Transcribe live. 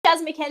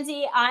Shaz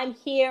McKenzie. I'm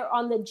here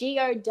on the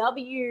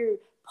GOW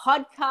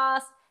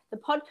podcast, the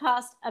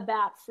podcast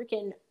about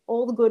freaking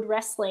all the good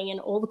wrestling and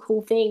all the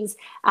cool things.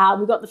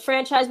 We've got the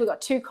franchise, we've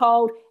got Too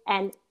Cold,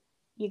 and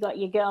you got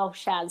your girl,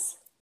 Shaz.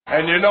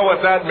 And you know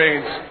what that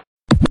means.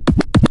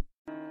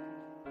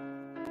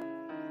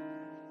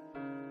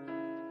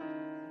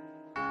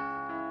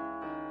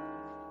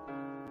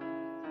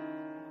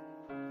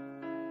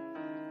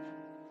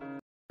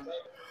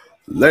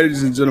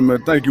 Ladies and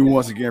gentlemen, thank you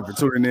once again for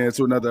tuning in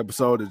to another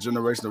episode of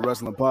Generation of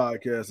Wrestling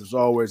Podcast. As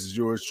always, it's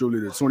yours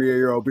truly, the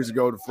 28-year-old piece of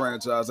gold of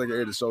franchise,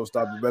 aka the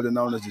showstopper, better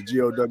known as the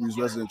GOW's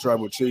resident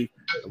tribal chief.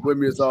 And with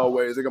me, as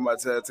always, I got my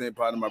tag team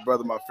partner, my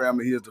brother, my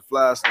family. He is the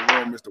flyest in the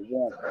room, Mr.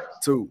 1,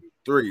 2,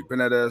 3. Pin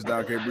that ass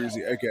down, K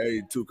Breezy,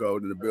 aka Too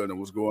Cold in the building.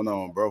 What's going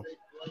on, bro?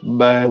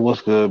 Man,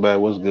 what's good,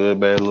 man? What's good,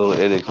 man? A little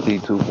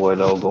NXT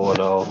 2.0 going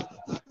on.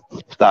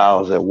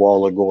 Styles at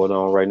Waller going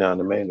on right now in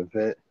the main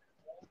event.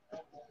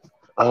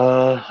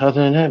 Other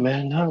than that,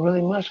 man, not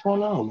really much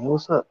going on, man.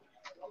 What's up?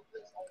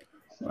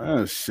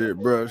 Man, shit,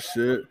 bro,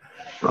 shit.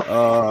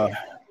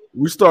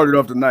 We started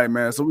off tonight,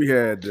 man. So we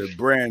had the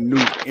brand new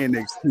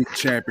NXT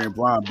champion,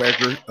 Brian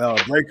Baker.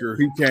 Breaker,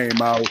 he came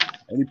out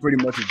and he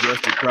pretty much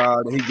addressed the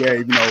crowd. He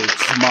gave,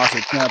 Tommaso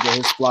Ciampa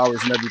his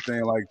flowers and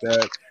everything like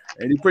that.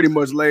 And he pretty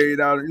much laid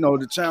out,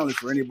 the challenge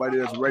for anybody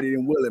that's ready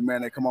and willing,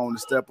 man, that come on and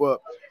step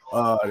up.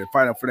 They're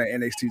fighting for that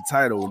NXT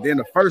title. And then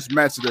the first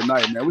match of the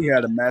night, man, we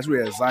had a match. We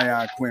had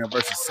Xyon Quinn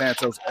versus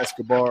Santos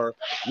Escobar.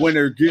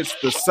 Winner gets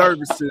the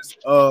services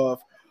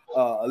of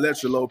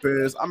Elektra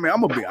Lopez. I mean,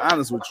 I'm going to be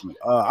honest with you.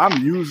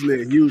 I'm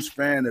usually a huge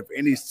fan of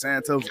any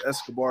Santos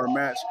Escobar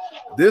match.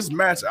 This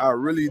match, I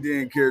really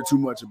didn't care too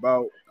much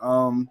about.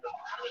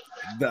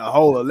 The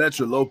whole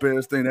Elektra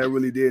Lopez thing, that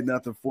really did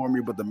nothing for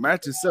me. But the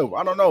match itself,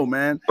 I don't know,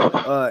 man.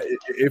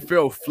 It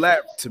felt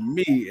flat to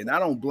me, and I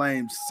don't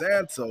blame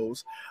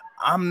Santos.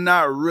 I'm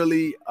not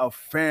really a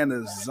fan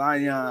of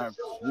Xyon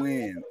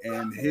Quinn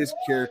and his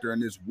character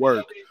and his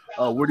work.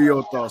 What are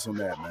your thoughts on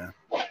that, man?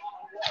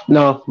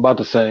 No, about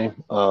the same.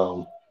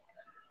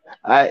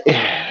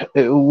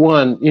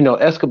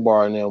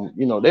 Escobar and them,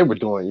 they were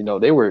doing,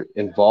 they were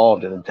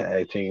involved in the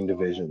tag team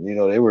division.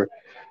 They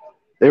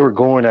were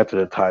going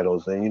after the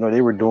titles, and they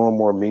were doing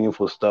more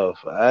meaningful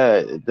stuff.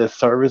 The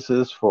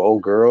services for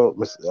old girl,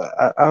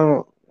 I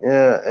don't.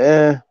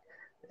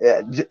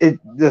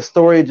 The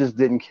story just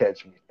didn't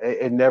catch me.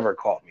 It never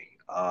caught me.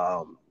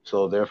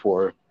 So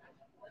therefore,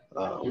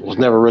 was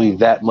never really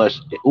that much.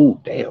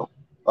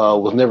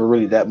 Was never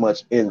really that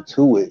much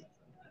into it.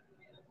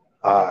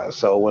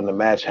 So when the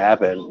match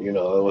happened, it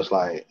was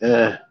like,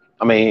 I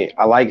mean,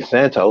 I like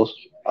Santos.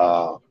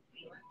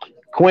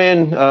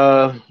 Quinn,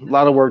 a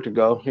lot of work to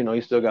go.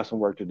 He still got some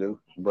work to do.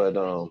 But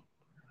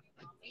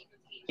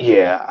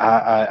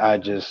I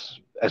just,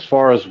 as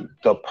far as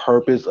the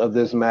purpose of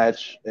this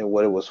match and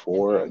what it was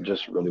for, I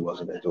just really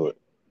wasn't into it.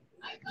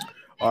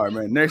 All right,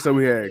 man. Next up,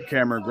 we had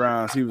Cameron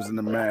Grimes. He was in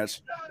the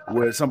match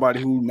with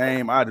somebody whose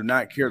name I do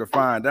not care to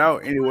find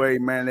out. Anyway,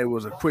 man, it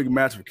was a quick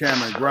match for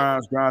Cameron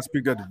Grimes. Grimes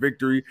picked up the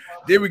victory.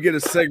 Then we get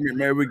a segment,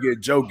 man. We get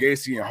Joe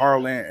Gacy and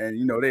Harlan,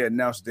 and, they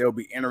announced they'll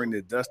be entering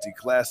the Dusty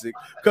Classic.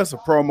 Cuts a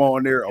promo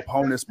on their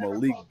opponents,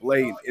 Malik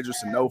Blade and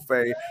Idris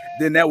Enofe.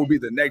 Then that would be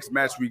the next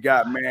match we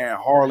got, man.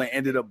 Harlan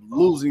ended up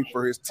losing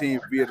for his team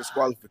via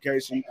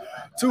disqualification.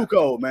 Too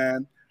Cold,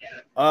 man.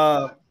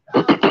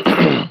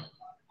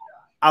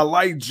 I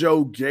like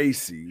Joe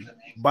Gacy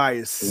by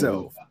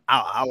itself.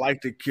 I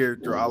like the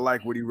character. I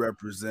like what he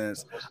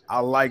represents.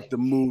 I like the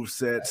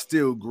moveset.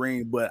 Still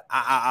green, but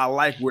I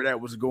like where that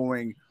was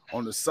going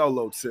on the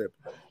solo tip.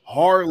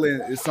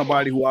 Harlan is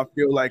somebody who I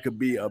feel like could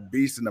be a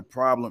beast and a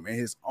problem in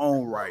his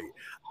own right.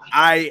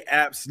 I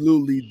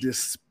absolutely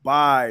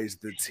despise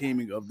the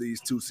teaming of these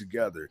two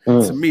together.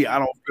 To me, I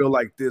don't feel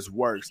like this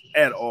works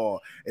at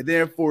all. And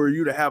then for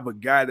you to have a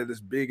guy that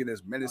is big and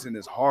as menacing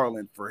as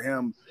Harlan, for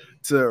him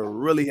to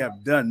really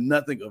have done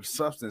nothing of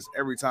substance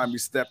every time he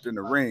stepped in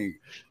the ring,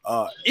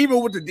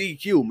 even with the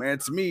DQ, man,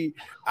 to me,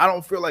 I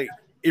don't feel like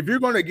if you're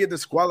going to get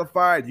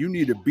disqualified, you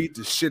need to beat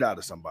the shit out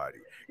of somebody.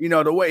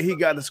 The way he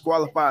got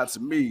disqualified,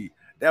 to me,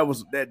 that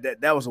was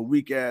a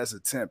weak ass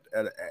attempt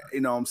at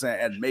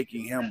at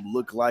making him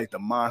look like the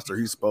monster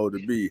he's supposed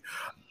to be.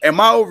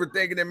 Am I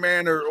overthinking it,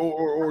 man,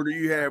 or do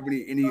you have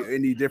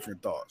any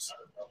different thoughts?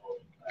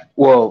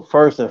 Well,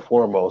 first and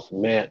foremost,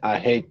 man, I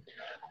hate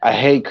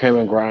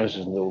Cameron Grimes'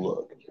 new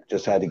look.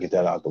 Just had to get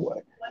that out the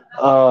way.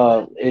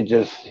 He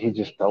just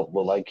don't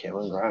look like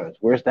Cameron Grimes.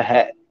 Where's the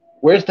hat?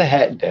 Where's the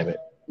hat? Damn it!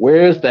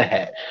 Where's the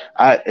hat?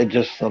 It's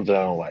just something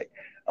I don't like.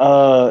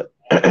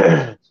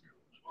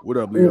 What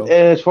up, Leo? And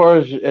as far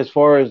as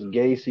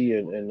Gacy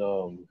and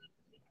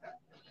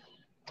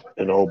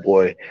old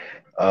boy,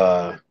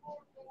 I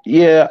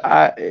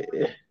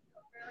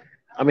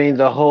mean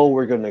the whole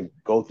we're gonna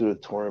go through the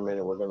tournament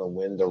and we're gonna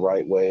win the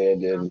right way,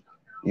 and then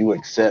you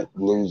accept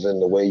losing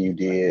the way you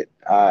did,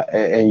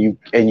 and you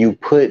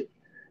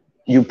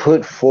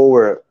put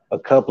forward a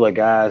couple of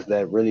guys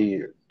that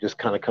really just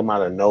kind of come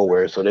out of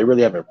nowhere, so they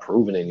really haven't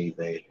proven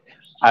anything.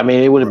 I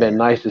mean, it would have been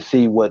nice to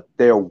see what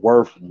their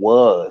worth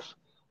was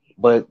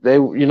But they,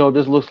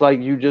 this looks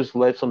like you just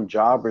let some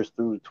jobbers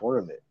through the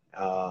tournament.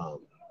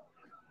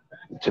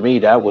 To me,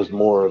 that was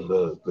more of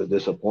the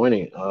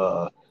disappointing.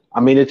 I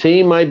mean, the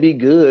team might be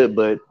good,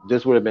 but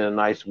this would have been a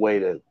nice way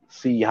to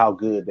see how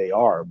good they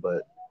are.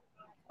 But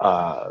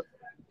the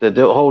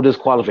whole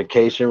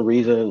disqualification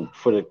reason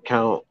for the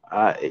count,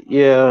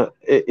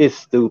 it's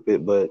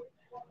stupid. But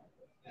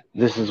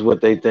this is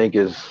what they think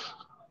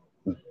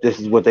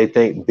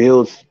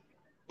builds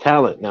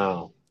talent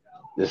now.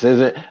 This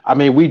isn't. I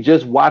mean, we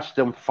just watched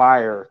them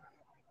fire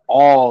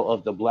all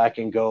of the black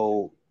and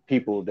gold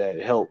people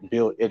that helped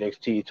build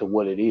NXT to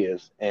what it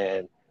is,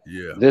 and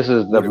this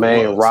is the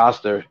main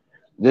roster.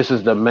 This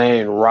is the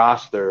main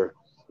roster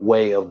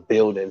way of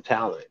building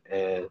talent,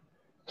 and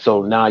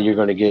so now you're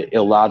going to get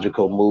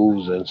illogical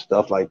moves and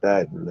stuff like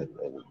that, and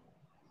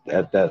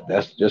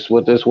that's just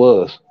what this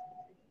was.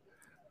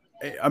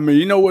 I mean,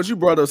 you know what? You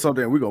brought up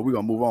something. We're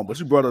gonna move on, but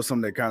you brought up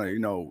something that kind of,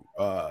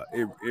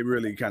 it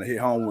really kind of hit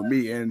home with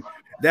me, and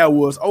that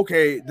was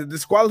okay. The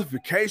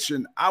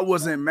disqualification, I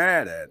wasn't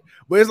mad at,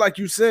 but it's like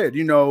you said,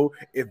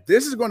 if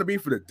this is going to be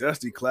for the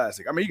Dusty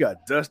Classic, I mean, you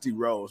got Dusty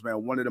Rhodes,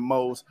 man, one of the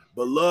most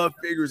beloved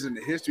figures in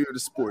the history of the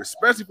sport,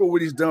 especially for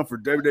what he's done for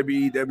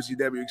WWE,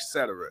 WCW,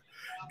 etc.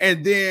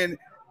 And then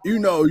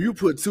you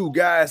put two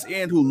guys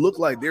in who look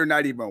like they're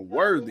not even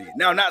worthy.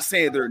 Now, not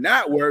saying they're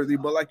not worthy,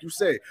 but like you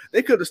said,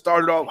 they could have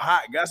started off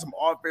hot, got some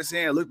offense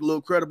in, looked a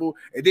little credible,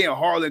 and then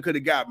Harlan could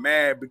have got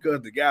mad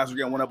because the guys were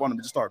getting one up on him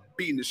and just start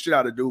beating the shit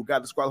out of the dude,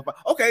 got disqualified.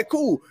 Okay,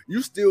 cool.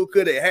 You still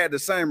could have had the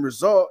same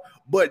result,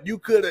 but you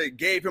could have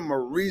gave him a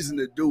reason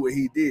to do what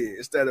he did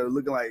instead of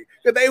looking like,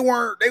 because they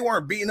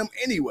weren't beating him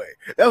anyway.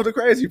 That was the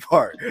crazy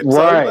part.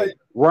 Right,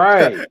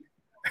 right.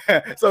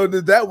 So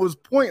that was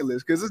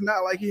pointless because it's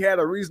not like he had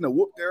a reason to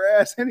whoop their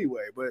ass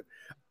anyway. But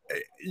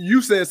you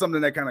said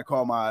something that kind of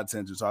caught my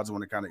attention, so I just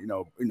want to kind of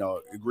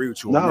agree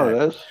with you. No,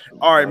 that's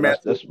all right, man.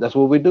 That's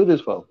what we do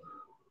this for.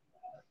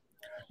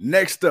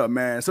 Next up,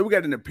 man. So we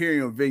got an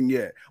Imperium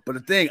vignette, but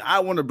the thing I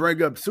want to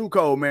bring up too,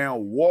 Cole,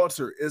 man,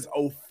 Walter is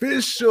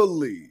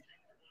officially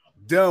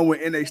done with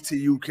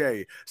NXT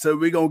UK, so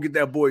we're gonna get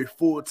that boy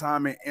full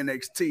time in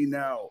NXT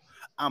now.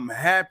 I'm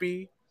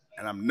happy.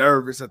 And I'm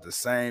nervous at the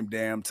same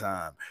damn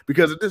time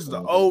because if this is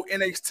the old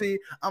NXT,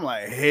 I'm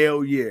like,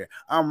 hell yeah,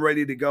 I'm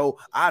ready to go.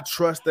 I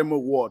trust them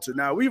with Walter.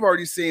 Now, we've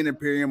already seen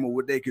Imperium and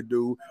what they could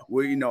do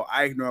with,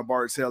 Eichner and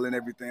Bartel and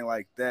everything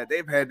like that.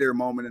 They've had their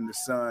moment in the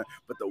sun.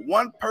 But the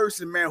one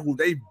person, man, who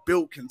they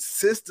built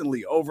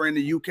consistently over in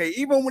the UK,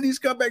 even when he's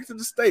come back to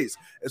the States,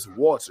 is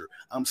Walter.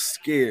 I'm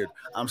scared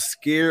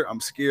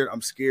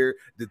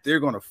that they're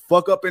going to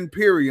fuck up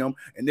Imperium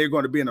and they're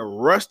going to be in a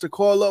rush to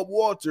call up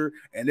Walter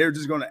and they're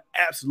just going to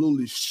absolutely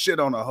shit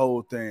on the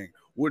whole thing.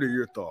 What are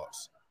your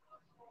thoughts?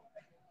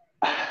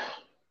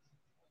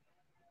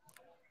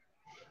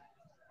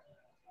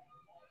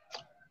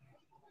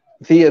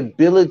 The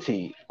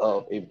ability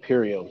of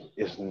Imperium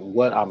is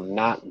what I'm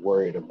not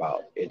worried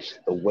about. It's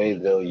the way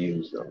they'll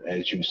use them,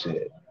 as you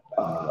said.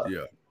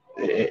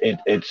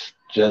 It's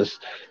just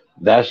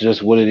that's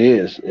just what it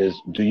is. Is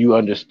do you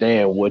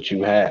understand what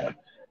you have?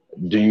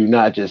 Do you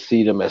not just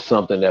see them as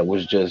something that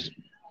was just,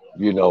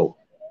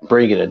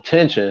 bringing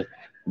attention?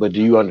 But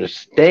do you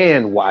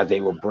understand why they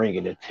were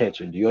bringing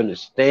attention? Do you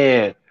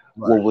understand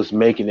what was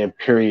making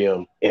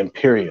Imperium?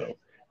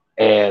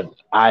 And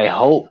I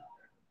hope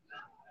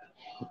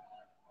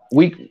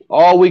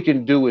all we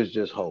can do is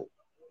just hope.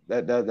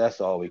 That's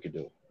all we can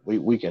do.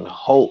 We can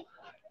hope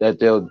that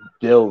they'll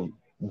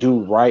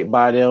do right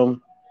by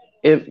them.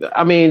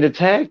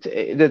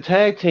 The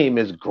tag team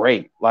is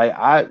great.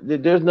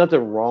 There's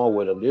nothing wrong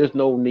with them. There's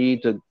no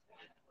need to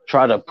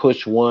try to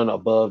push one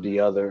above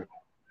the other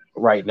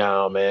right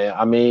now, man.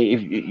 I mean,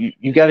 if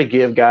you got to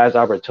give guys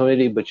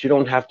opportunity, but you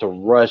don't have to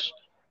rush.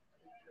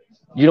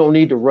 You don't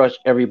need to rush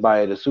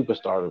everybody to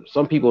superstardom.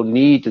 Some people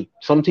need to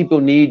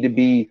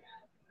be,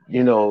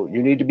 you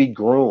need to be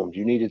groomed.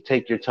 You need to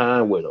take your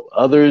time with them.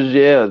 Others,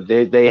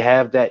 they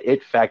have that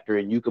it factor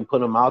and you can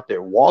put them out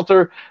there.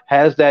 Walter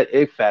has that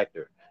it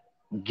factor.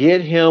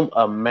 Get him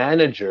a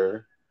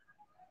manager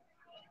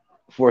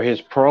for his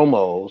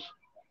promos,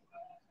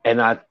 and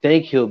I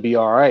think he'll be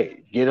all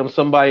right. Get him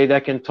somebody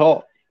that can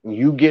talk.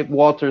 You get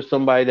Walter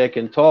somebody that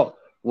can talk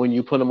when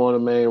you put him on the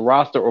main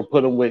roster or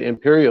put him with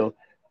Imperium.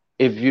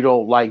 If you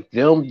don't like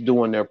them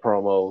doing their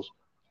promos,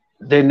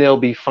 then they'll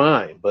be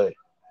fine. But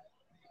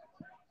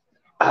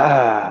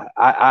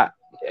I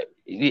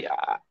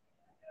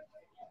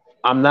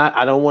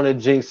don't want to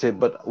jinx it,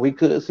 but we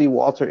could see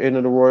Walter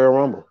enter the Royal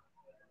Rumble.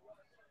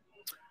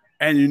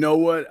 And you know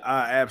what?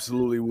 I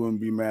absolutely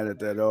wouldn't be mad at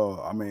that at all.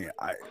 I mean,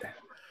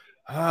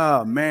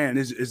 man,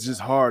 it's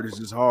just hard. It's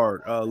just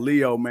hard.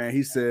 Leo, man,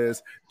 he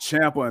says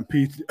Ciampa and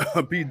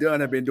Pete Dunne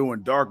have been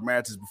doing dark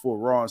matches before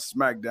Raw and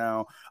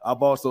SmackDown.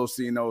 I've also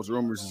seen those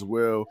rumors as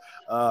well.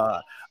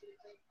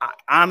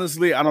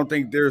 Honestly, I don't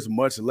think there's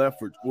much left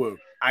for. Well,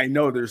 I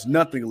know there's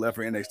nothing left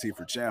for NXT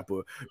for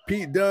Ciampa.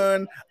 Pete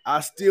Dunne,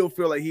 I still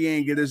feel like he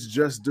ain't get his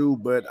just due,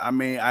 but I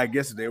mean, I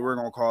guess if they were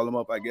gonna call him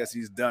up, I guess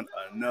he's done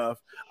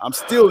enough. I'm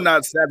still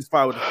not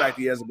satisfied with the fact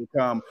he hasn't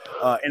become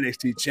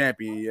NXT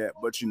champion yet,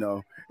 but you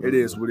know, it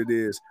is what it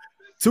is.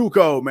 Too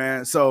cold,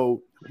 man.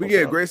 So we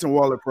get Grayson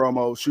Waller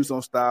promo, shoots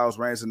on Styles,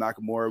 Reigns, and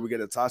Nakamura. We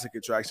get a Toxic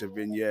Attraction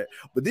vignette,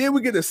 but then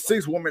we get a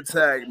 6-woman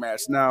tag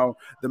match. Now,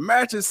 the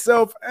match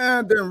itself,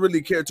 didn't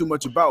really care too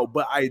much about,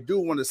 but I do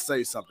want to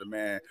say something,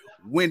 man.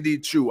 Wendy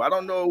Choo. I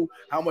don't know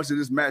how much of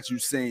this match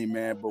you've seen,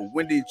 man, but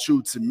Wendy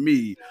Choo, to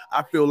me,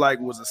 I feel like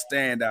was a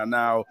standout.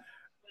 Now,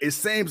 it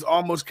seems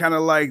almost kind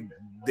of like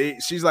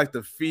she's like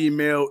the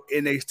female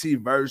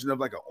NXT version of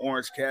like an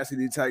Orange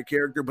Cassidy type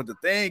character. But the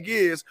thing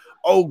is,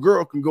 old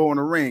girl can go in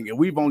the ring, and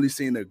we've only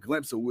seen a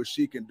glimpse of what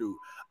she can do.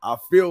 I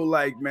feel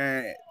like,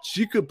 man,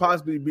 she could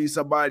possibly be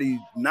somebody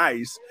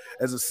nice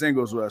as a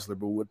singles wrestler.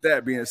 But with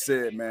that being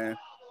said, man,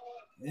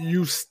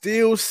 you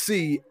still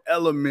see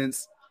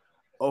elements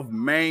of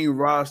main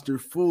roster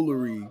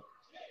foolery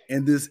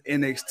in this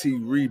NXT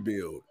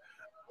rebuild.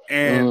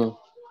 And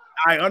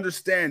I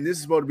understand this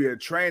is supposed to be a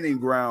training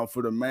ground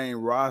for the main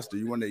roster.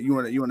 You want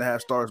to have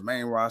Star's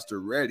main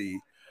roster ready.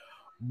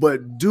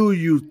 But do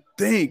you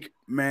think,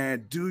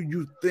 man,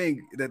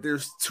 that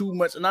there's too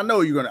much? And I know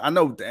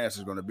what the answer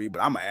is gonna be, but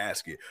I'm gonna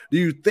ask it. Do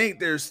you think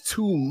there's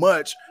too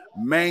much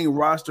main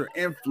roster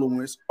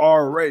influence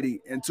already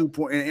in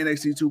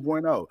NXT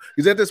 2.0?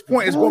 Because at this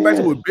point, it's going back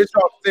to what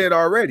Bischoff said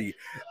already.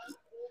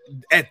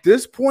 At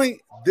this point,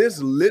 this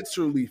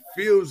literally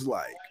feels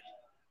like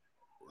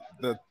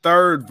the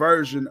third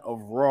version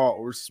of Raw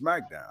or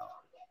SmackDown.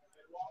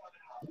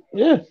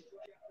 Yeah,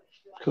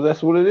 because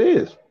that's what it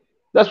is.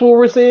 That's what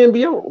we're saying.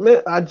 Beyond,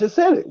 man, I just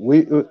said it.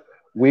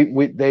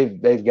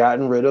 They've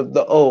gotten rid of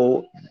the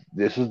old.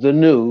 This is the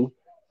new,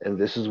 and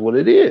this is what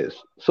it is.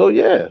 So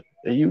yeah,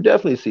 and you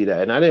definitely see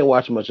that. And I didn't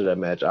watch much of that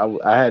match. I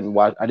didn't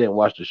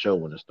watch the show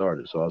when it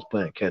started, so I was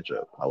playing catch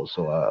up.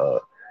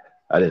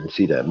 I didn't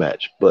see that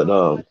match. But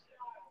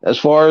as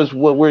far as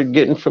what we're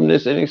getting from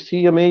this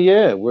NXT, I mean,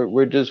 yeah,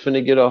 we're just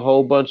finna get a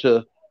whole bunch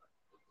of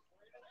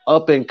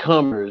up and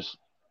comers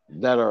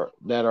that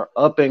are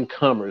up and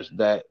comers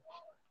that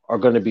are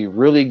going to be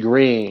really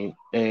green,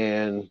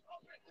 and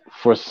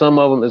for some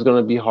of them, it's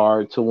going to be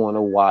hard to want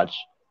to watch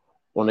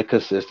on a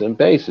consistent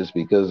basis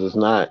because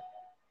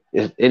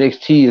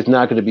NXT is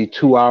not going to be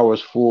 2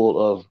 hours full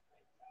of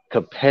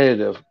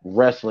competitive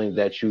wrestling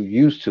that you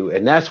used to,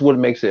 and that's what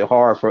makes it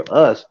hard for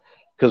us.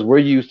 Because we're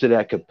used to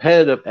that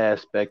competitive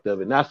aspect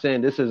of it. Not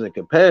saying this isn't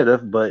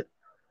competitive, but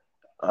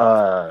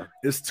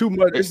it's too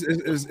much.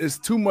 It's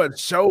too much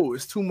show.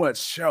 It's too much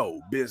show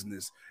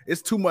business.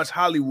 It's too much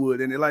Hollywood,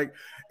 and like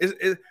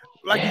you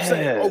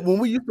said, when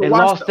we used to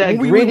watch, lost that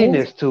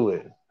grittiness to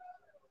it.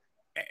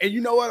 And you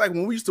know what? Like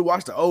when we used to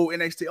watch the old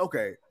NXT,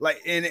 okay,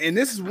 like and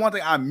this is one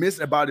thing I miss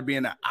about it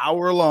being an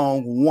hour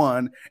long.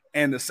 One,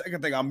 and the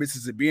second thing I miss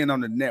is it being on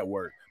the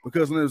network.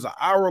 Because when it was an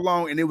hour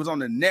long and it was on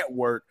the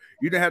network,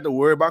 you didn't have to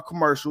worry about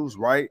commercials,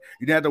 right?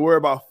 You didn't have to worry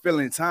about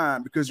filling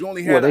time because you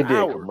only had an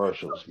hour.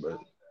 Commercials, but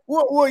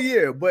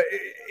yeah, but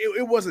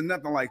it wasn't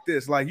nothing like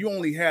this. Like you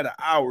only had an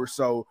hour,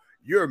 so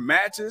your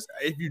matches,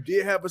 if you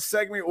did have a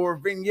segment or a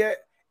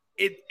vignette,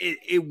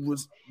 it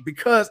was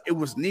because it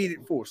was needed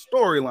for a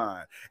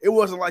storyline. It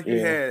wasn't like you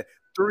had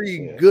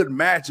 3 good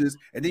matches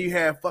and then you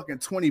had fucking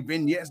 20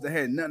 vignettes that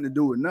had nothing to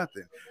do with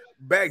nothing.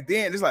 Back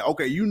then, it's like,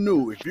 okay, you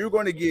knew if you're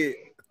going to get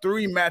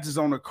 3 matches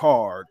on the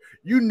card,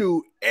 you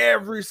knew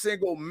every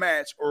single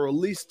match or at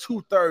least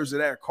 2/3 of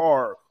that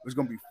card was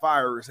going to be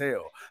fire as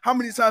hell. How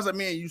many times I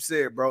mean you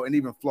said, bro, and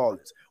even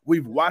Flawless,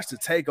 we've watched the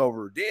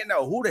TakeOver, didn't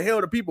know who the hell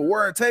the people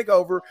were in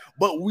TakeOver,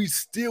 but we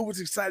still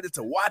was excited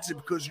to watch it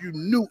because you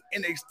knew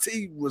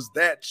NXT was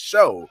that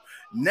show.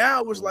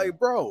 Now it's like,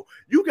 bro,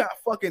 you got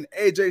fucking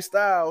AJ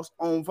Styles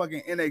on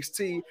fucking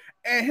NXT,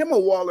 and him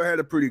and Waller had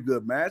a pretty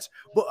good match,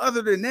 but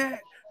other than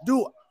that,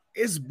 dude,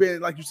 it's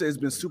been, like you said, it's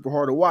been super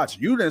hard to watch.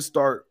 You didn't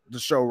start the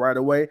show right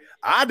away.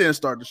 I didn't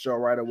start the show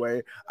right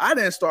away. I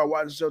didn't start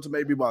watching the show till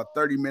maybe about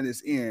 30 minutes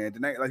in.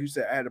 And like you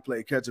said, I had to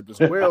play catch up as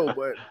well.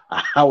 But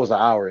I was an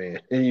hour in,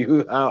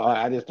 and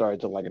I didn't start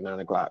until like at 9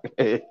 o'clock.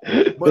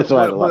 But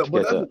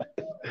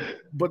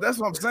that's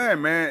what I'm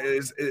saying, man.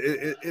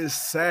 It's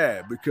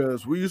sad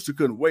because we used to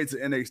couldn't wait to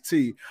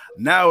NXT.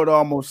 Now it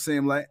almost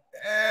seemed like,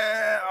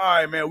 all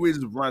right, man, we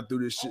just run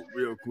through this shit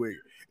real quick.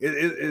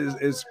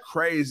 It's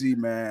crazy,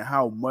 man,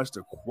 how much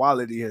the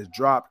quality has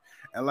dropped.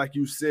 And like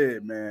you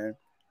said, man,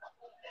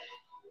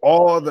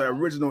 all the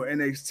original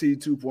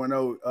NXT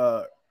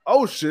 2.0,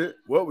 oh shit,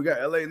 well, we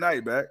got LA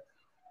Knight back.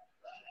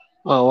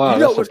 Oh, wow,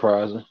 that's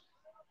surprising.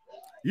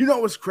 You know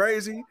what's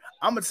crazy?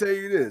 I'm going to tell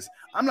you this.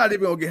 I'm not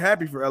even going to get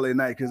happy for LA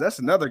Knight because that's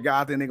another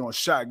guy I think they're going to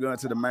shotgun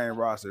to the main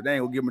roster. They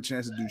ain't going to give him a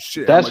chance to do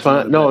shit. That's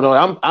fine. No,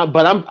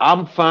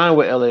 I'm fine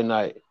with LA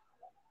Knight.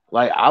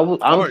 Like I'm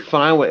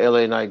fine with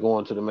LA Knight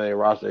going to the main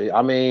roster.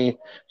 I mean,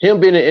 him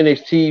being in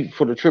NXT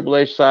for the Triple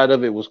H side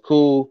of it was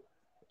cool.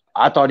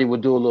 I thought he would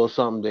do a little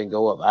something, then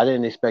go up. I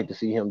didn't expect to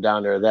see him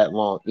down there that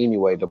long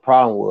anyway. The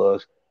problem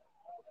was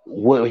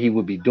what he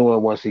would be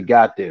doing once he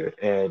got there,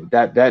 and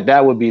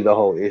that would be the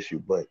whole issue.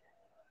 But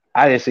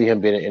I didn't see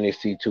him being in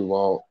NXT too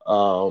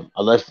long,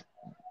 unless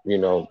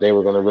they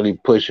were going to really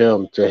push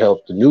him to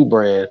help the new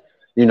brand,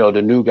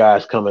 the new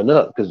guys coming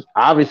up, because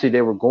obviously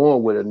they were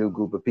going with a new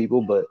group of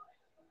people, but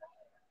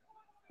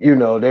they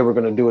were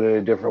going to do it in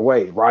a different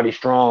way. Roddy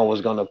Strong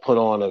was going to put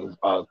on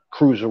a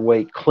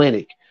cruiserweight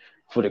clinic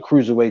for the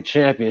cruiserweight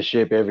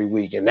championship every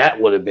week, and that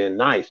would have been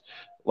nice.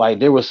 Like,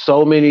 there were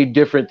so many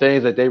different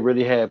things that they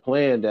really had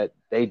planned that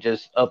they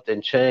just upped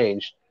and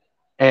changed.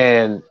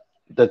 And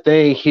the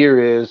thing here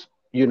is,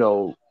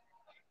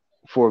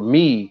 for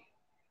me,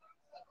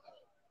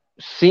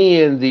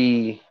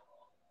 seeing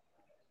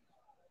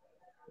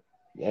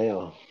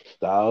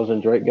Styles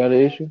and Drake got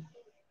an issue.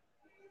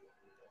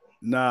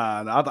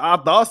 Nah, I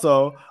thought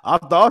so. I'm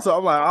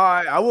like, all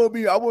right, I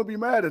won't be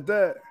mad at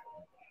that,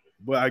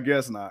 but I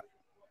guess not.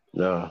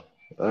 No,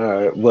 all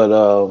right, but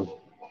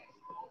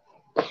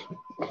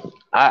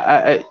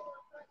I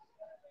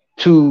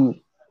to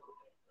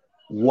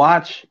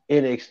watch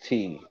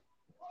NXT,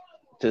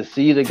 to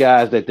see the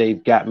guys that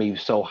they've got me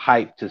so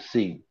hyped to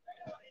see,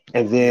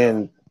 and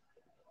then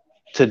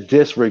to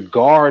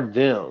disregard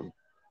them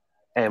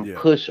and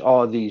push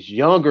all these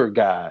younger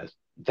guys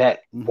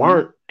that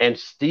weren't, and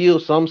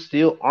some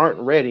still aren't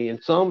ready,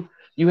 and some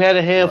you had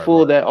a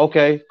handful that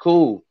okay,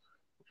 cool,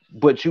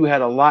 but you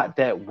had a lot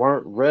that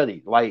weren't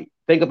ready. Like,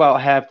 think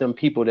about half them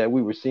people that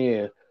we were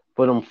seeing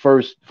for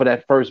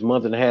that first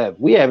month and a half.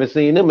 We haven't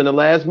seen them in the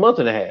last month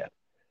and a half.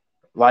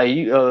 Like,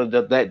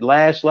 that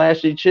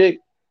Lashley chick,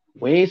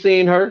 we ain't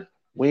seen her.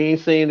 We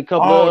ain't seen a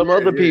couple of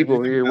other people.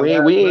 We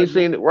ain't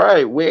seen it.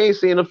 Right. We ain't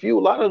seen a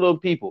lot of those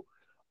people.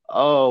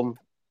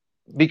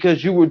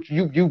 Because you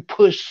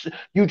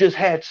just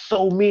had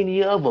so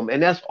many of them,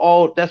 and that's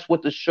what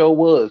the show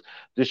was.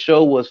 The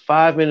show was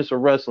 5 minutes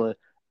of wrestling,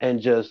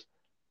 and just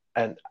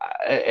and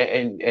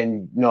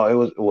no, it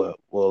was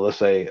well, let's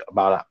say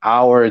about an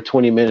hour and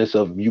 20 minutes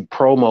of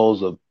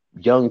promos of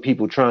young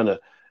people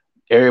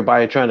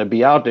everybody trying to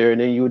be out there,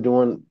 and then you were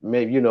doing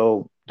maybe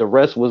the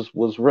rest was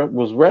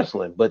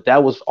wrestling, but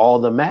that was all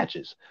the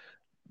matches.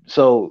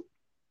 So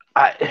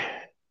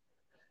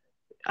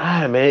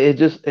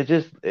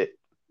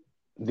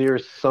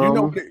there's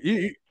some.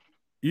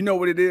 You know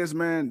what it is,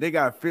 man? They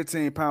got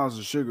 15 pounds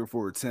of sugar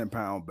for a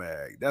 10-pound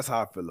bag. That's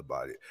how I feel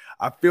about it.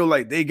 I feel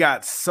like they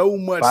got so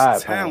much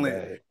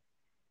talent.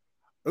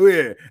 Oh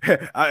yeah,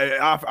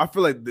 I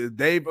feel like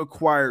they've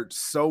acquired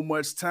so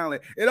much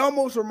talent. It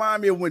almost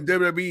reminds me of when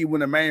WWE, when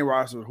the main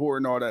roster was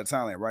hoarding all that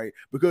talent, right?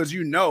 Because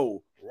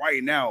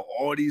right now,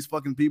 all these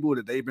fucking people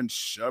that they've been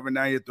shoving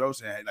down your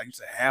throats, and like you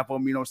said, half of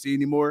them you don't see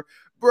anymore,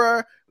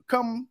 bruh.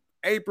 Come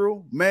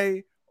April,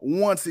 May.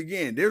 Once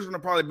again, there's going to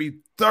probably be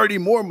 30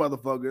 more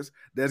motherfuckers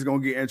that's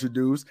going to get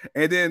introduced.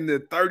 And then the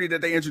 30 that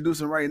they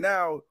introducing right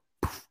now,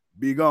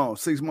 be gone.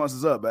 6 months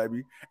is up,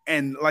 baby.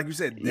 And like you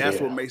said,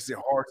 that's what makes it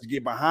hard to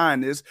get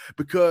behind this,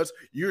 because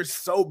you're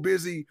so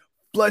busy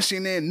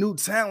flushing in new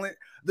talent.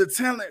 The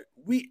talent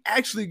we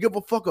actually give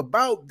a fuck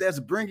about that's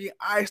bringing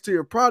eyes to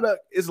your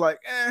product is like,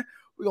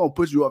 we're going to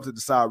put you up to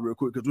the side real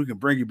quick because we can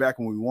bring you back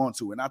when we want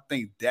to. And I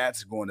think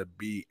that's going to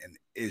be an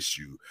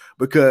issue,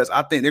 because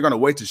I think they're going to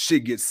wait till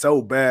shit gets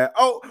so bad.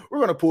 Oh, we're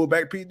going to pull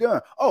back Pete Dunne.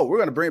 Oh, we're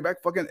going to bring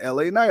back fucking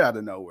LA Knight out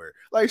of nowhere.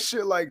 Like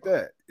shit like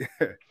that.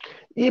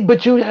 Yeah,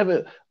 but you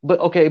haven't. But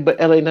okay, but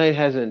LA Knight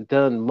hasn't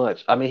done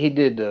much. I mean, he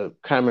did the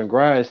Cameron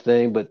Grimes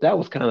thing, but that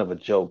was kind of a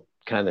joke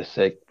kind of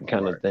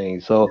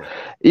thing. So,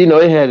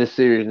 it had a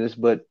seriousness,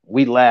 but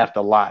we laughed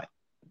a lot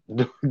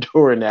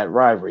during that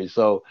rivalry.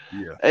 So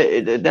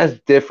that's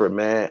different,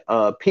 man.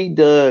 Pete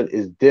Dunne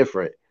is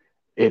different.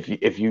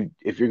 If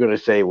you're gonna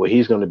say, well,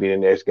 he's gonna be the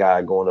next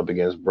guy going up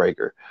against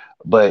Breaker,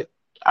 but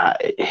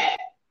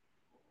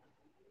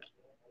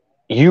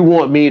you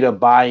want me to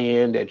buy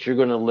in that you're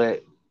gonna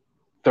let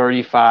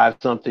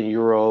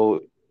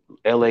 35-something-year-old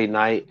LA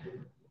Knight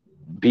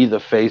be the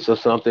face of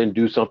something,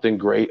 do something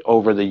great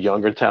over the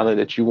younger talent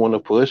that you want to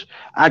push?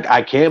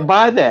 I can't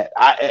buy that.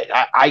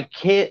 I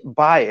can't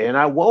buy it, and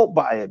I won't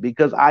buy it,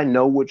 because I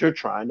know what you're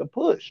trying to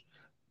push.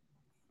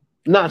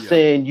 Not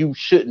saying you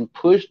shouldn't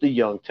push the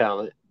young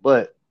talent,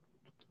 but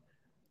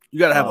you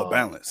got to have a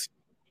balance.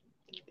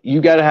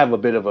 You got to have a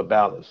bit of a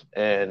balance,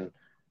 and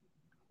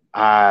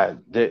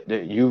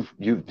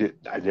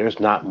there's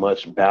not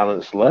much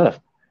balance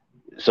left.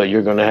 So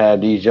you're going to have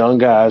these young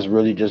guys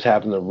really just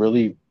having to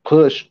really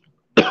push.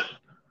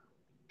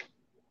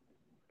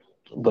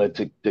 But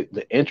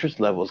the interest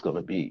level is going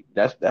to be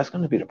that's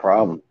going to be the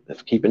problem.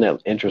 It's keeping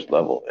that interest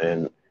level.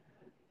 And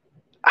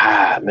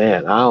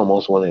man, I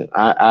almost want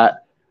to.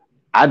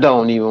 I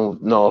don't even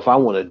know if I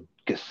want to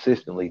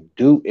consistently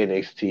do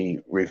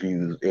NXT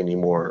reviews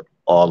anymore,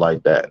 all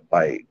like that.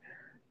 Like,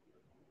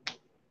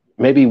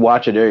 maybe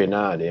watch it every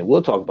now and then.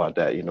 We'll talk about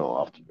that,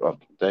 off the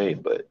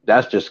thing. But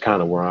that's just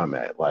kind of where I'm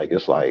at. Like,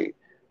 it's like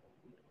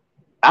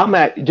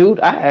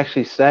dude, I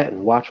actually sat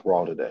and watched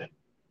Raw today.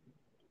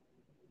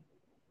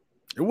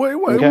 It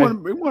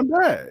wasn't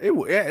bad. It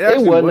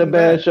wasn't a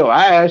bad show.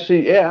 I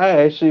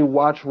actually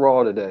watched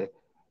Raw today.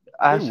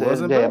 I It said,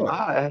 wasn't damn,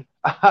 bad.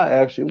 I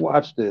actually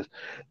watched this.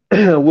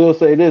 We'll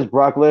say this: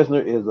 Brock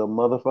Lesnar is a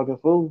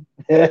motherfucking fool.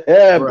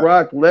 Bro.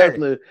 Brock Hey,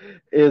 Lesnar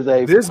is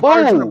a this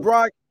version of fool.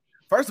 Brock,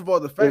 first of all,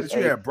 the fact Is that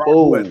you a had Brock,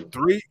 what,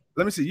 fool.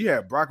 let me see, you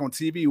had Brock on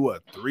TV,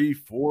 what,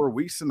 3-4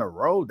 weeks in a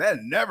row?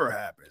 That never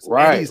happens. And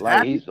Right. he's Like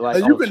happy. he's like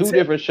Like, you on can two tell,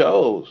 different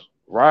shows.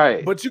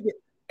 Right. but you can,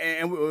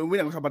 and we're not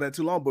gonna talk about that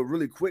too long, but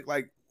really quick,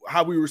 like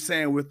how we were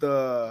saying with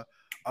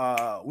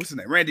what's his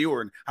name, Randy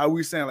Orton, how we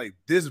were saying like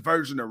this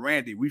version of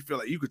Randy, we feel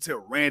like you could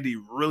tell Randy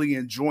really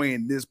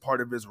enjoying this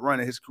part of his run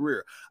in his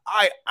career.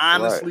 I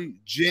honestly,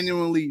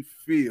 genuinely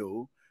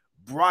feel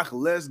Brock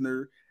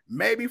Lesnar,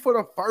 maybe for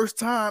the first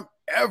time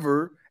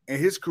ever in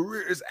his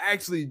career, is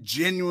actually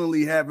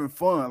genuinely having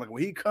fun. Like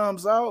when he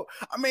comes out,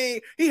 I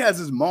mean, he has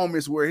his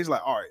moments where he's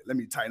like, all right, let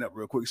me tighten up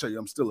real quick, show you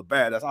I'm still a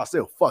badass. I'll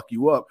still fuck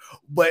you up.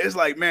 But it's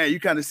like, man, you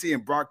kind of seeing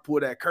Brock pull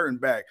that curtain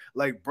back.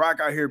 Like Brock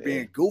out here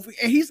being goofy,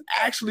 and he's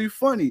actually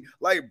funny.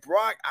 Like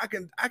Brock, I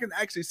can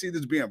actually see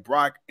this being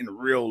Brock in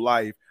real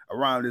life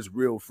around his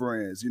real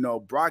friends. You know,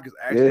 Brock is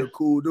actually a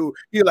cool dude.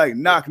 He like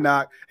knock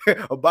knock,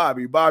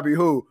 Bobby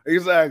who?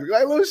 Exactly.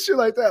 Like little shit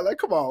like that. Like,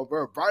 come on,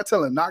 bro. Brock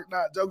telling knock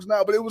knock jokes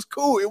now, but it was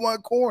cool. It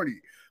wasn't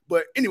corny.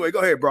 But anyway, go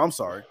ahead, bro. I'm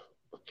sorry.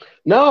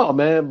 No,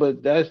 man,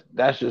 but that's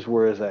just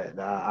where it's at.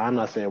 Nah, I'm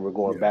not saying we're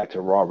going back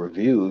to Raw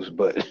reviews,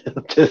 but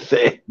I'm just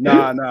saying.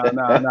 Nah.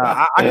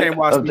 I can't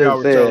watch I'm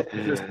just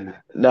saying.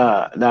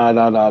 Nah,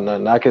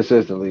 not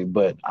consistently.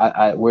 But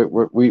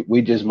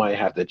we just might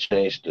have to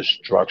change the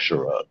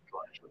structure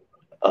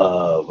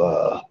of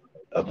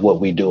what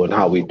we do and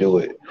how we do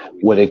it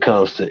when it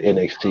comes to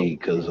NXT.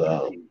 Because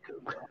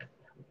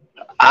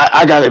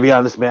I got to be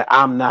honest, man.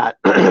 I'm not.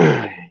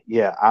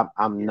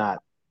 I'm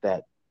not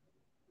that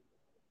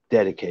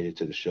dedicated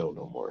to the show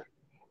no more.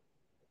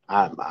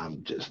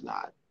 I'm just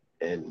not,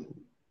 and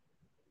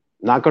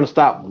not gonna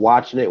stop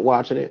watching it.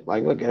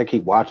 Like, look, I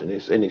keep watching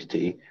this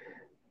NXT.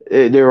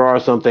 There are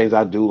some things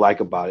I do like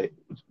about it.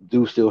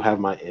 Do still have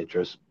my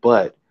interest,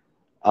 but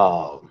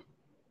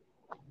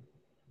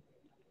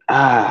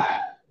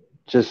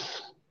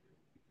just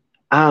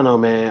I don't know,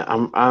 man.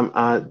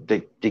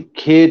 The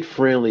kid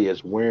friendly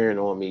is wearing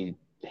on me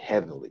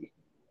heavily,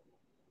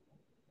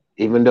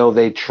 even though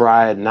they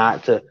try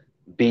not to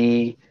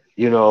be,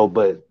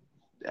 but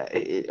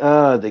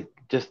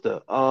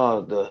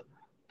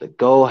the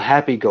go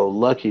happy go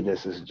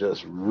luckiness is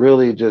just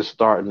really just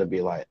starting to be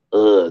like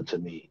to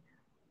me,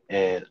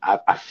 and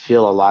I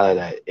feel a lot of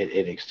that in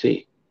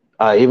NXT.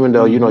 Even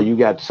though you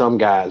got some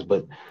guys,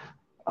 but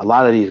a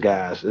lot of these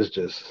guys is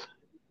just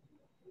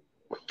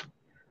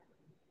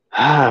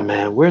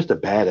man, where's the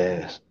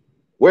badass?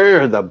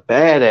 Where are the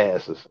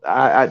badasses?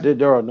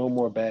 There are no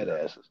more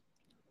badasses.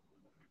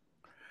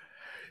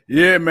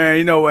 Yeah, man.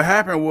 You know what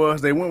happened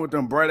was they went with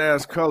them bright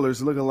ass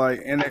colors, looking like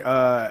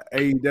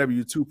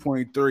AEW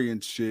 2.3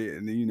 and shit,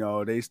 and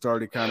they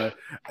started kind of.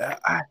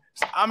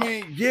 I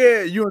mean,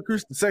 yeah, you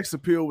increase the sex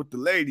appeal with the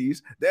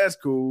ladies. That's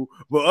cool,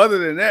 but other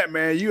than that,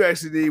 man, you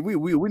actually need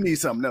we need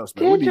something else,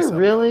 man. Did you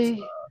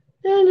really?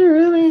 Did you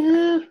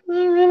really?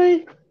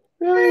 Really?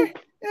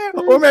 Yeah.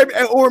 Or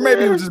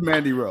maybe it was just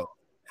Mandy Rose.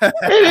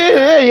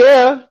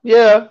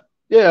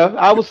 Yeah,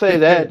 I would say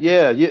that.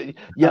 Yeah, you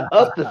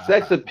upped the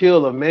sex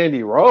appeal of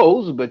Mandy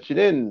Rose, but you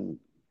didn't.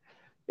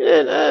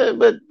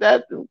 But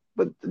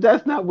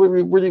that's not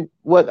really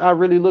what I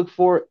really look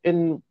for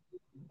in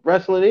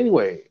wrestling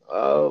anyway.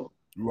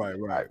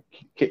 Right.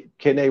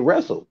 Can they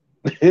wrestle?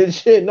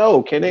 Shit,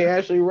 no. Can they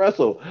actually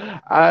wrestle?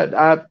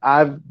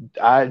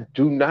 I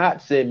do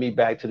not send me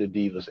back to the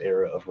Divas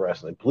era of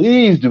wrestling.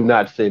 Please do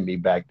not send me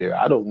back there.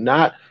 I do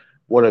not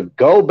want to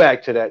go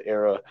back to that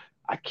era.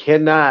 I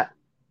cannot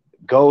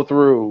go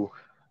through.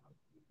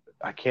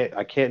 I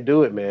can't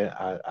do it, man.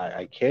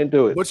 I can't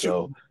do it. But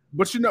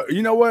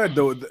you know what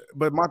though?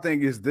 But my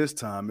thing is this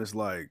time it's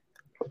like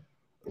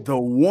the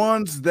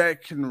ones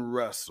that can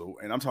wrestle,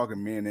 and I'm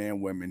talking men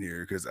and women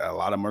here because a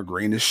lot of them are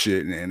green as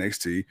shit in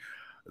NXT.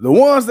 The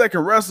ones that can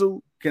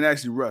wrestle can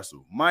actually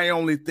wrestle. My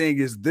only thing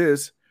is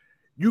this.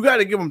 You got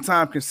to give them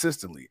time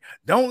consistently.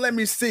 Don't let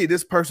me see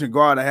this person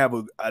go out and have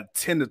a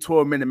 10 to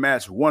 12 minute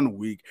match 1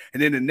 week,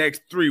 and then the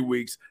next 3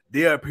 weeks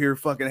they're up here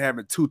fucking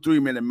having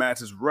 2-3 minute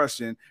matches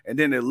rushing, and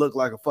then they look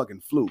like a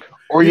fucking fluke.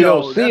 Or you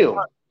don't see them.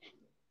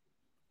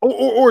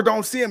 Or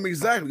don't see them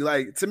exactly.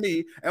 Like to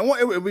me, and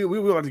we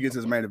want to get to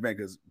this main event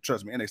because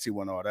trust me, NXT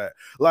won all that.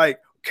 Like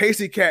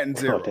Casey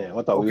Catanzaro. Oh, damn,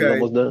 I thought we were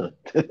almost done.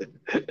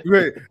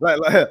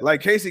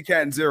 like Casey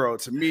Catanzaro,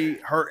 to me,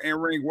 her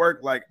in-ring work,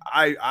 like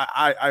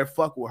I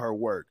fuck with her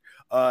work.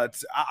 I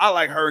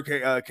like her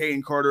and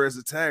Kayden Carter as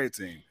a tag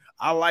team.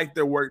 I like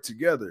their work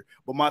together.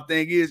 But my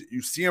thing is,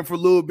 you see them for a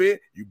little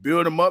bit, you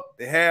build them up,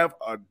 they have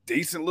a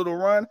decent little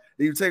run,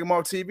 then you take them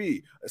off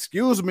TV.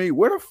 Excuse me,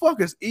 where the fuck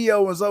is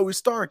EO and Zoe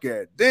Stark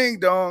at? Ding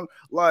dong.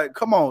 Like,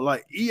 come on.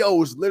 Like, EO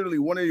is literally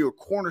one of your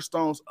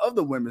cornerstones of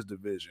the women's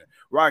division.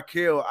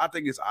 Raquel, I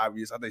think it's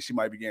obvious. I think she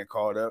might be getting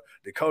called up.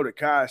 Dakota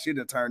Kai, she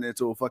done turned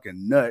into a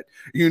fucking nut.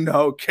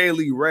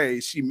 Kaylee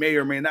Ray, she may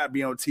or may not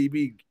be on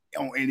TV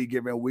on any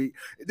given week.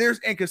 There's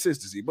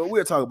inconsistency, but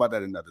we'll talk about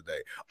that another day.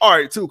 All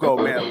right, Too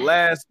Cold, man.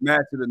 Last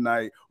match of the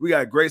night. We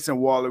got Grayson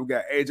Waller. We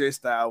got AJ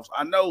Styles.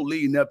 I know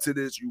leading up to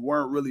this, you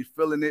weren't really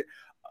feeling it.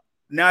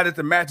 Now that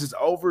the match is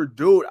over,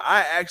 dude,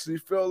 I actually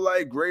feel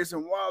like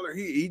Grayson Waller,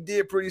 he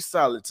did pretty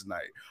solid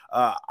tonight.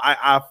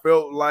 I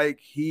felt like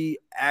he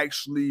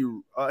actually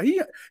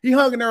he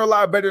hung in there a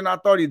lot better than I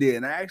thought he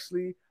did.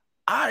 And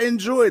I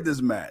enjoyed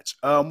this match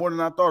more than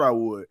I thought I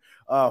would.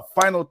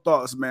 Final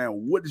thoughts, man.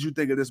 What did you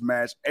think of this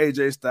match?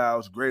 AJ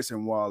Styles,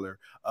 Grayson Waller.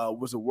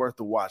 Was it worth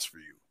the watch for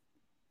you?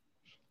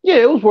 Yeah,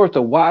 it was worth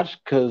the watch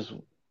because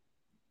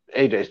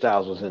AJ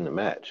Styles was in the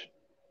match.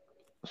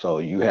 So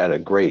you had a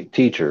great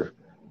teacher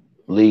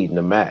leading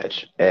the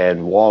match,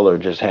 and Waller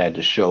just had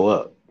to show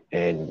up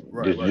and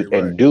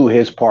do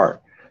his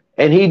part.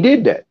 And he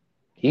did that.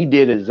 He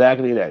did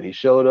exactly that. He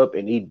showed up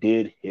and he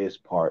did his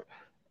part.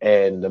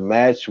 And the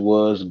match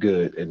was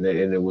good. And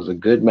it was a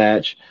good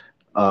match.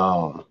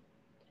 Then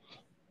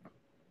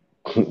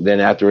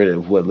after it,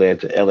 what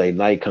led to LA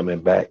Knight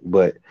coming back.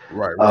 But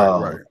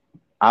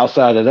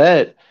outside of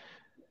that,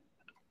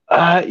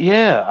 a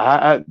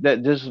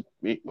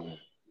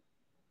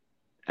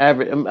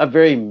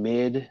very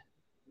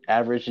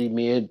averagely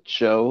mid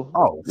show.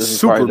 Oh, this is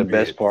probably the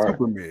best part.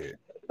 Super mid.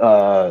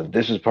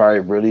 This is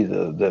probably really this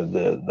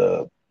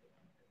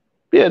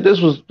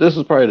was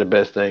probably the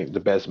best thing, the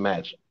best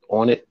match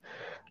on it.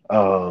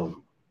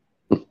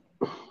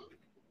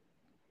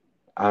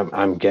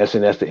 I'm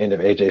guessing that's the end of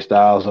AJ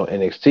Styles on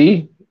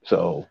NXT.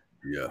 So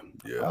yeah.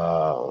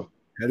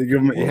 Had to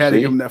give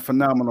him that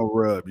phenomenal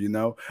rub, you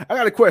know. I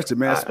got a question,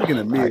 man. Speaking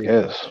of mid,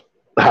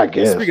 I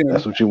guess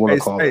that's what you want to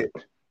call it.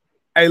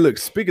 Hey, look,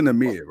 speaking of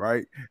mid,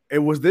 right? It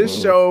was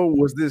this show,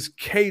 was this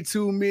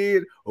K2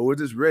 mid or was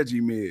this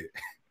Reggie mid?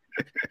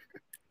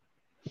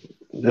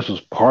 This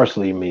was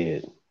Parsley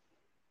mid.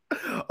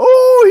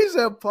 Oh, he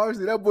said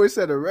parsley. That boy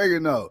said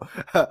oregano.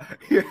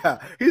 Yeah,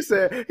 he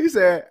said,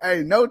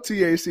 hey, no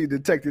THC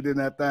detected in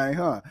that thing,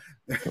 huh?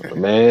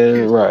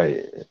 Man,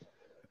 right.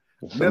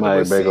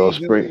 Somebody better go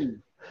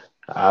spring.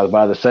 I was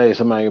about to say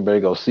somebody better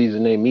go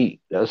season their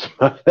meat. That's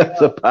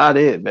about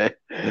it, man.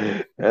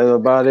 That's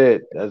about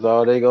it. That's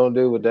all they gonna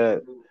do with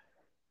that.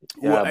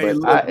 Yeah,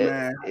 well,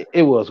 man.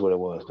 It was what it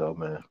was, though,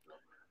 man.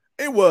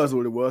 It was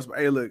what it was. But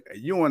hey, look,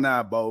 you and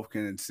I both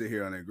can sit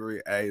here and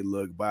agree. Hey,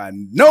 look, by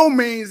no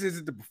means is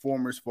it the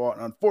performer's fault.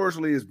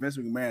 Unfortunately, it's Vince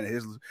McMahon and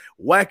his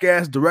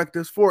whack-ass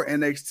directives for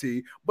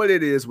NXT, but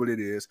it is what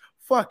it is.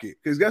 Fuck it.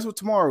 Because guess what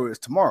tomorrow is?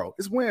 Tomorrow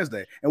is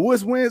Wednesday. And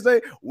what's Wednesday?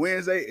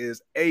 Wednesday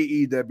is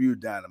AEW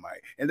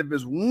Dynamite. And if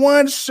there's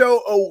one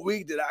show a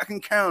week that I can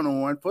count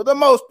on, for the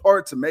most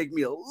part, to make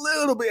me a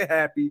little bit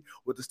happy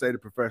with the state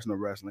of professional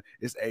wrestling,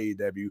 it's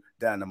AEW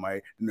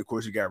Dynamite. And of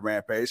course, you got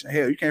Rampage.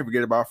 Hell, you can't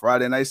forget about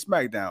Friday Night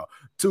SmackDown.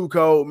 Too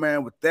Cold,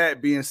 man. With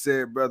that being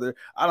said, brother,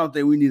 I don't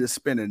think we need to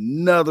spend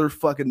another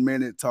fucking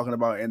minute talking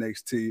about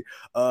NXT.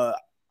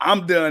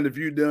 I'm done. If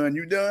you done,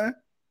 you done?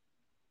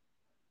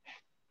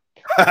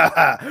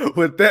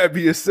 With that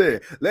being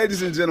said,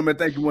 ladies and gentlemen,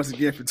 thank you once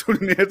again for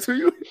tuning in to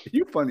you.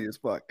 You funny as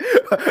fuck.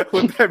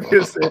 With that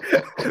being said,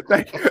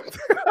 thank you.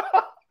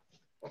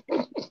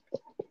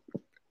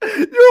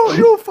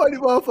 You a funny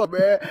motherfucker,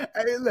 man.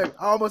 Hey, look,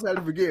 I almost had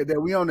to forget that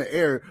we on the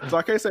air, so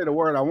I can't say the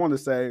word I want to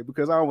say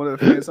because I don't want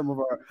to offend some of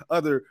our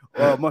other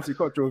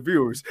multicultural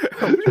viewers.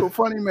 You a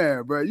funny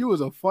man, bro. You was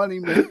a funny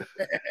man.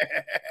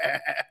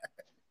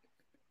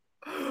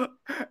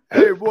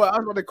 Hey, boy, I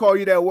was going to call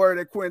you that word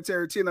that Quentin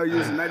Tarantino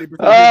used in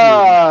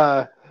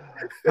 90%.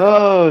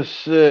 Oh,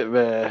 shit,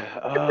 man.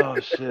 Oh,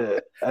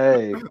 shit.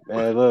 Hey,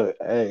 man, look.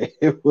 Hey,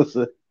 it was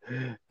like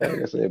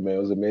I said, man, it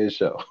was a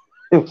mid-show.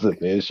 It was a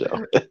mid-show.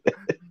 Oh,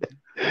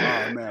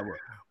 man.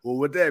 Well,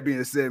 with that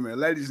being said, man,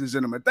 ladies and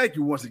gentlemen, thank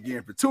you once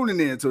again for tuning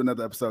in to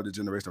another episode of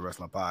Generational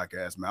Wrestling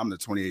Podcast, man. I'm the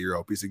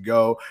 28-year-old piece of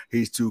gold.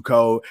 He's Too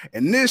Cold.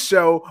 And this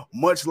show,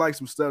 much like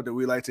some stuff that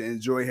we like to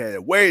enjoy, had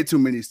way too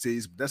many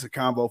seats, but that's a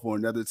combo for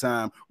another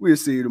time. We'll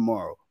see you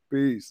tomorrow.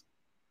 Peace.